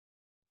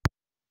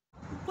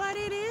what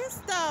it is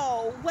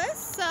though.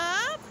 What's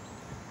up?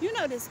 You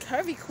know this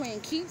curvy queen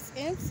keeps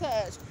in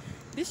touch.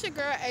 This your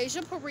girl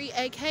Asia Pari,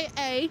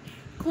 aka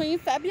Queen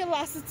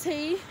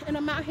Fabulousity, and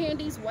I'm out here in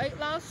these weight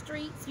loss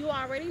streets. You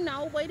already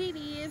know what it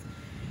is.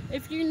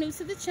 If you're new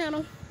to the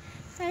channel,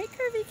 hey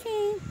Curvy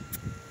King.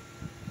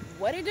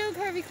 What it do,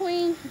 Curvy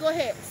Queen? Go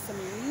ahead,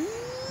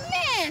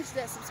 smash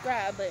that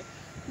subscribe button.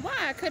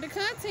 Why? Because the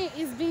content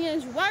is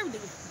binge worthy.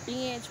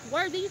 Binge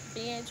worthy,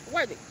 binge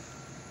worthy.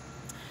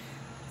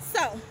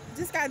 So,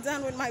 just got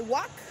done with my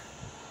walk.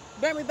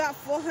 Burned me about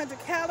 400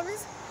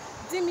 calories.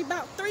 Did me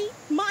about 3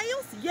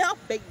 miles. Yeah,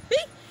 baby.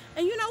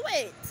 And you know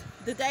what?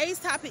 Today's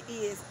topic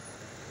is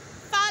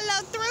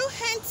follow through,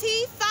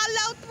 henty.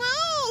 Follow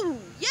through.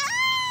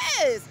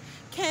 Yes!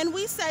 Can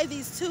we say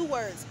these 2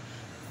 words?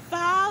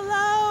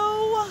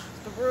 Follow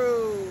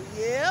through.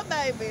 Yeah,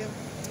 baby.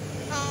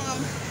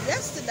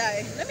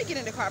 Yesterday, let me get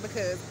in the car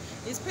because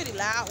it's pretty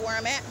loud where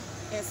I'm at.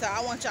 And so I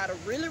want y'all to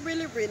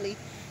really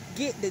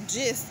get the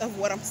gist of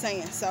what I'm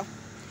saying. So,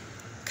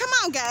 come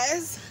on,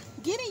 guys.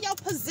 Get in your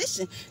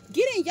position.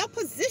 Get in your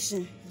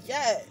position.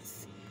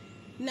 Yes.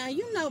 Now,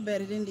 you know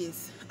better than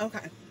this.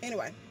 Okay.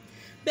 Anyway,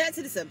 back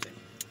to the subject.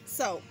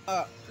 So,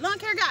 lawn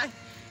care guy,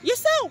 you're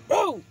so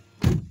rude.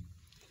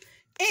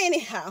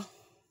 Anyhow,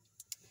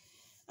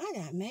 I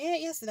got mad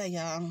yesterday,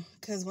 y'all,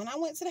 because when I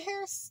went to the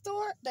hair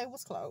store, they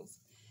was closed.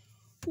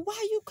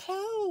 Why you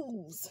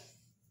closed?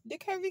 The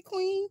Curvy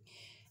Queen,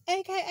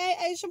 aka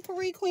Asia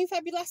Pari, Queen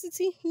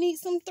Fabulousity,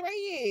 needs some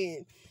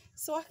thread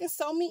so I can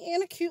sew me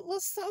in a cute little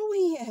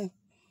sew-in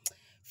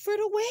for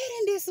the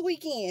wedding this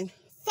weekend.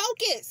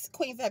 Focus,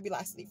 Queen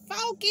Fabulosity.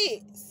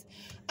 Focus.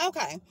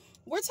 Okay,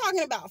 we're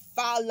talking about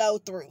follow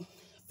through.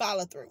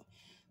 Follow through.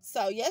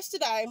 So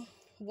yesterday,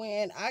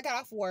 when I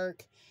got off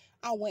work,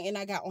 I went and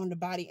I got on the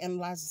body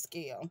analyzer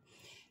scale.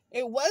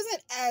 It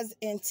wasn't as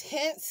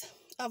intense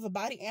of a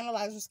body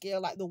analyzer scale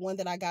like the one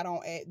that I got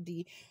on at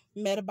the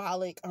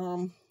metabolic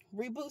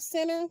reboot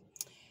center,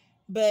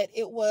 but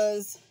it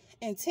was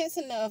intense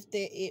enough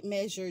that it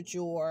measured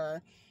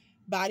your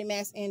body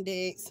mass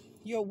index,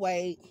 your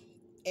weight,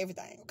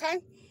 everything. Okay,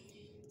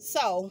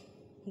 so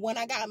when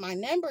I got my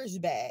numbers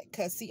back,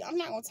 because see, I'm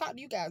not going to talk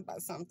to you guys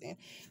about something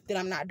that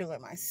I'm not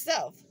doing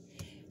myself.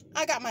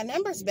 I got my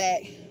numbers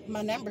back.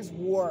 My numbers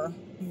were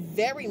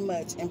very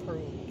much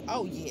improved.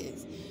 Oh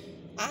yes,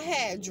 I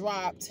had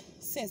dropped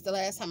since the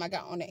last time I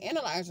got on the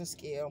analyzer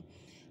scale.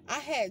 I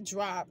had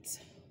dropped,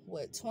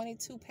 what,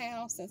 22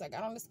 pounds since I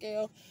got on the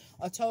scale.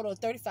 A total of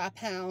 35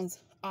 pounds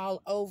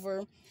all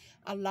over.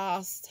 I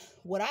lost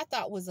what I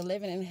thought was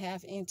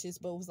 11.5 inches,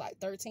 but it was like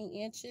 13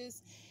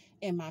 inches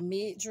in my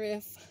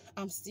midriff.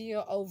 I'm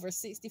still over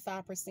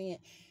 65%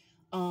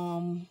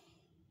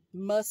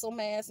 muscle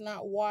mass,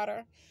 not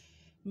water.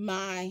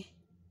 My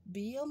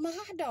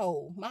BMI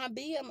though, my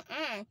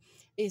BMI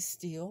is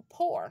still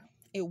poor.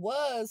 It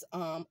was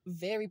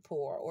very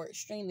poor or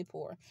extremely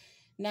poor.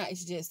 Now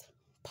it's just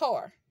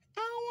poor. I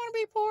don't want to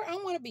be poor. I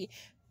want to be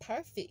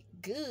perfect,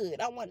 good.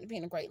 I want to be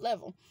in a great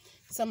level.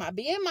 So my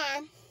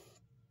BMI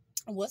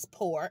was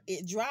poor.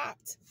 It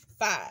dropped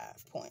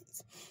 5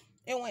 points.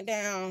 It went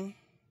down,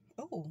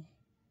 5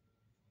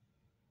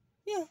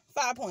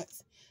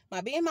 points.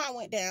 My BMI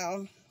went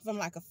down from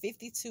like a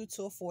 52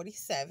 to a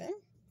 47.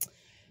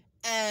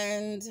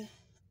 And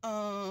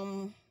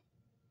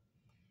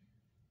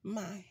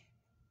my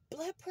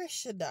blood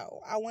pressure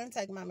though, I wasn't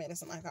taking my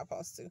medicine like I'm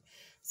supposed to. I'm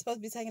supposed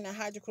to be taking that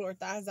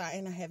hydrochlorothiazide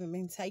and I haven't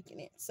been taking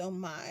it. So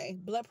my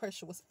blood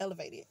pressure was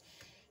elevated.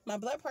 My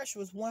blood pressure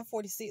was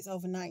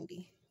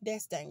 146/90.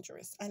 That's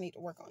dangerous. I need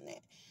to work on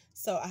that.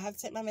 So I have to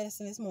take my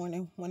medicine this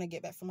morning when I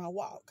get back from my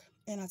walk.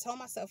 And I told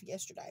myself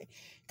yesterday,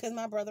 because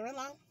my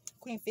brother-in-law,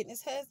 Queen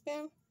Fitness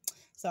husband,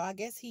 so I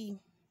guess he,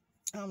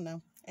 I don't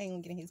know, I ain't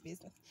gonna get in his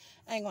business.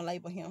 I ain't gonna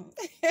label him.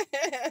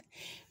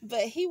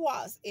 But he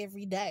walks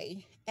every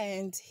day.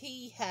 And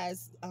he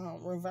has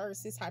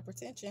reversed his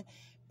hypertension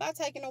by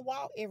taking a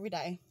walk every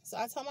day. So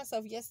I told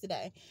myself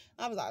yesterday,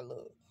 I was like,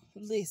 look,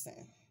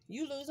 listen,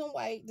 you losing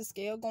weight, the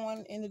scale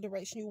going in the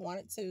direction you want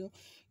it to.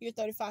 You're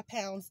 35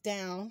 pounds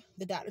down.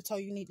 The doctor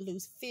told you need to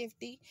lose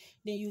 50.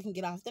 Then you can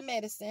get off the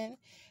medicine.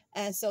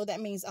 And so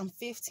that means I'm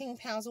 15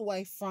 pounds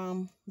away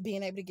from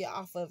being able to get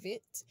off of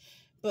it.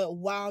 But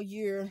while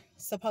you're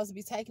supposed to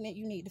be taking it,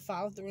 you need to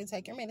follow through and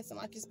take your medicine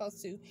like you're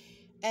supposed to.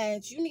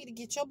 And you need to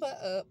get your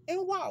butt up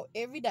and walk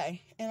every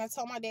day. And I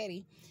told my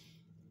daddy,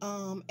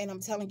 and I'm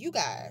telling you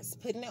guys,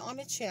 putting it on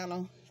the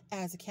channel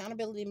as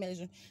accountability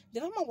measure,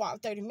 that I'm going to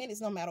walk 30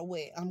 minutes no matter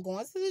what. I'm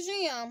going to the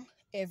gym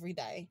every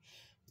day,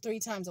 3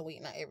 times a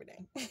week, not every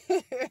day.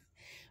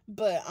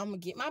 But I'm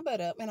going to get my butt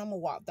up and I'm going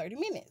to walk 30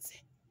 minutes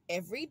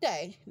every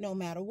day, no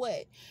matter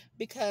what.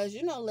 Because,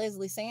 you know,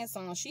 Leslie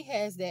Sansone, she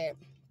has that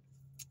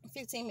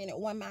 15-minute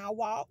 1-mile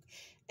walk,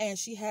 and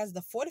she has the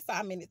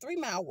 45-minute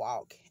 3-mile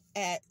walk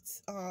at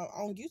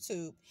on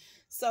YouTube.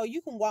 So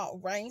you can walk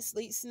rain,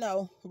 sleet,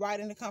 snow right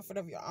in the comfort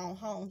of your own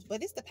homes.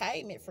 But it's the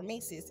pavement for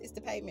me, sis. It's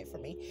the pavement for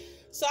me.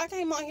 So I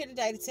came on here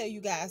today to tell you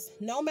guys,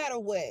 no matter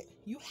what,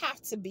 You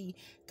have to be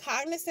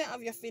cognizant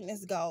of your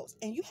fitness goals,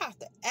 and you have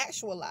to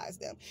actualize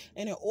them.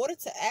 And in order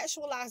to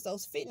actualize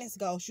those fitness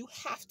goals, you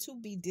have to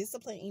be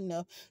disciplined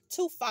enough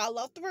to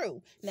follow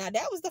through. Now,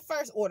 that was the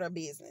first order of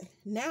business.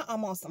 Now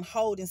I'm on some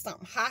holding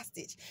something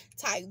hostage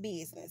type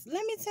business.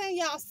 Let me tell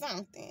y'all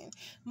something.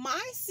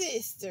 My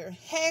sister,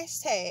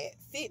 hashtag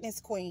fitness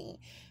queen,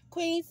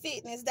 Queen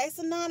Fitness, they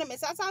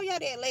synonymous. I told y'all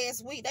that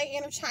last week. They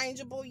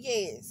interchangeable,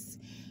 yes.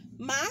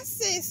 My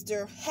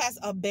sister has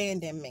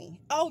abandoned me.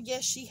 Oh,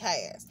 yes, she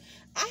has.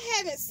 I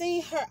haven't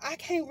seen her. I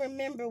can't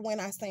remember when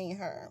I seen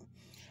her.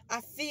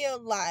 I feel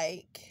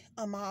like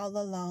I'm all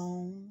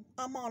alone.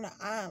 I'm on an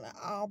island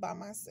all by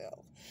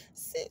myself.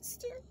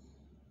 Sister.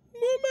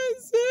 My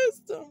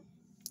sister.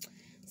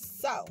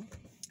 So,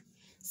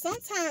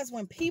 sometimes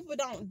when people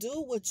don't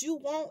do what you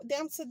want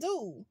them to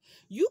do,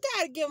 you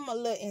got to give them a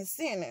little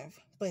incentive.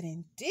 But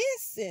in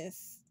this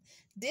sense,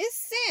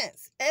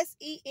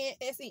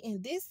 S-E-N-S-E,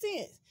 in this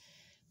sense,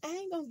 I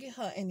ain't gonna give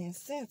her an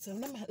incentive.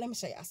 Let me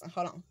show y'all something.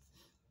 Hold on.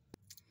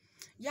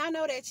 Y'all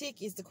know that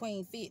chick is the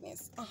Queen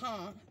Fitness.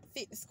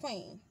 Fitness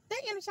Queen. They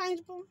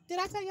interchangeable. Did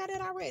I tell y'all that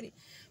already?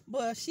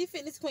 But she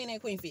Fitness Queen and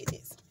Queen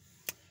Fitness.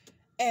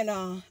 And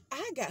I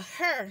got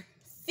her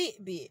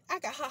Fitbit. I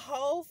got her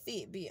whole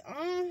Fitbit.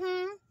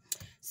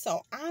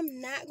 So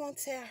I'm not gonna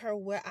tell her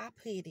where I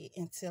put it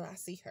until I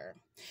see her.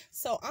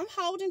 So I'm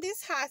holding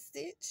this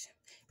hostage.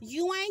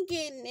 You ain't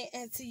getting it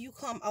until you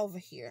come over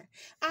here.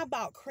 I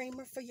bought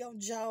creamer for your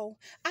Joe.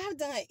 I've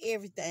done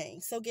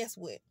everything. So guess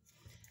what?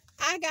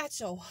 I got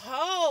your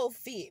whole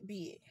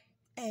Fitbit.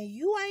 And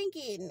you ain't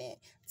getting it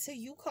till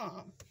you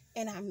come.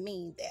 And I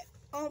mean that.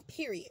 On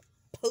period.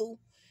 Pooh.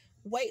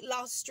 Weight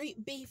loss,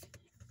 street beef,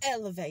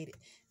 elevated.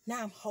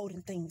 Now I'm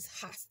holding things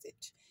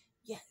hostage.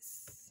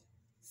 Yes.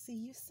 See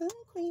you soon,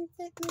 Queen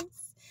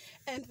Fitness.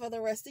 And for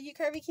the rest of you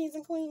Curvy Kings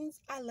and Queens,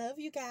 I love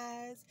you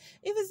guys.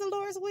 If it's the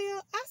Lord's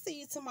will, I'll see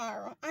you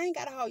tomorrow. I ain't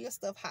got to hold your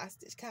stuff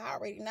hostage because I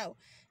already know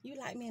you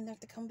like me enough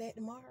to come back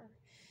tomorrow.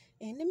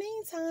 In the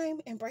meantime,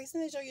 embrace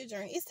and enjoy your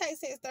journey. It's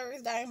Taste Test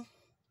Thursday.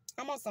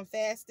 I'm on some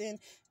fasting,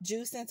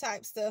 juicing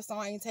type stuff, so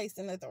I ain't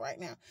tasting nothing right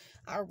now.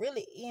 I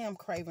really am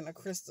craving a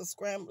crystal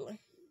scrambler.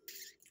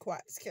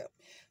 Quite kept.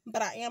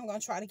 But I am going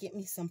to try to get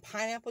me some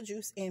pineapple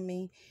juice in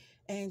me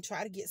and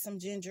try to get some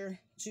ginger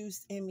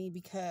juice in me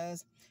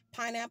because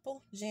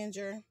pineapple,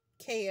 ginger,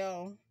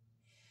 kale,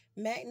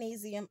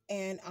 magnesium,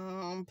 and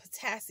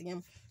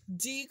potassium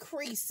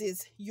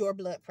decreases your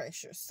blood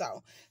pressure.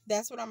 So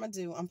that's what I'm going to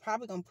do. I'm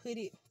probably going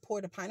to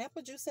pour the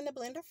pineapple juice in the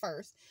blender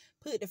first,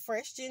 put the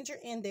fresh ginger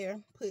in there,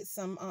 put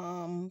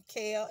some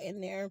kale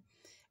in there,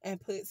 and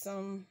put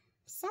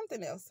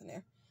something else in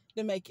there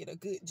to make it a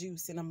good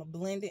juice. And I'm going to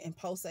blend it and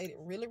pulsate it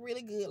really,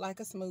 really good like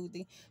a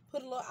smoothie.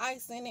 Put a little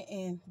ice in it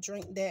and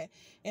drink that.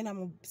 And I'm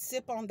going to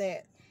sip on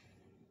that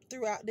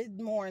throughout the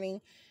morning.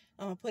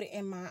 I'm going to put it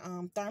in my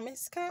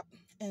thermos cup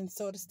and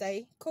so to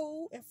stay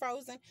cool and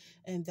frozen.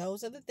 And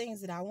those are the things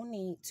that I will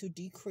need to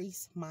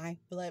decrease my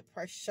blood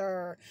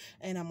pressure.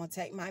 And I'm going to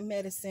take my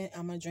medicine.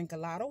 I'm going to drink a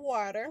lot of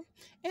water.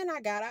 And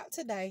I got out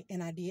today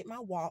and I did my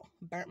walk,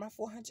 burnt my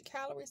 400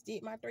 calories,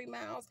 did my 3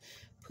 miles,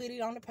 put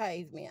it on the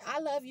pavement. I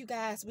love you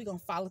guys. We're going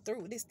to follow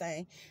through with this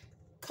thing.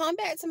 Come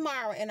back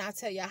tomorrow and I'll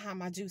tell y'all how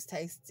my juice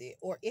tasted.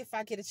 Or if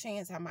I get a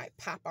chance, I might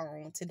pop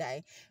on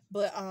today.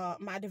 But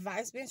my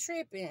device been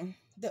tripping.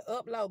 The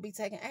upload be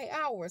taking 8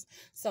 hours.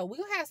 So we're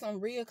going to have some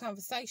real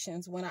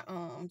conversations when I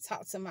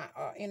talk to my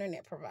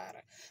internet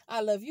provider.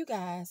 I love you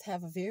guys.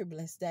 Have a very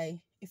blessed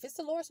day. If it's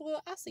the Lord's will,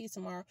 I'll see you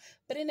tomorrow.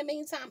 But in the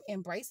meantime,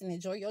 embrace and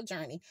enjoy your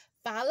journey.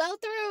 Follow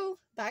through.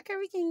 Bye,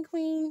 Curvy King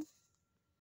Queen.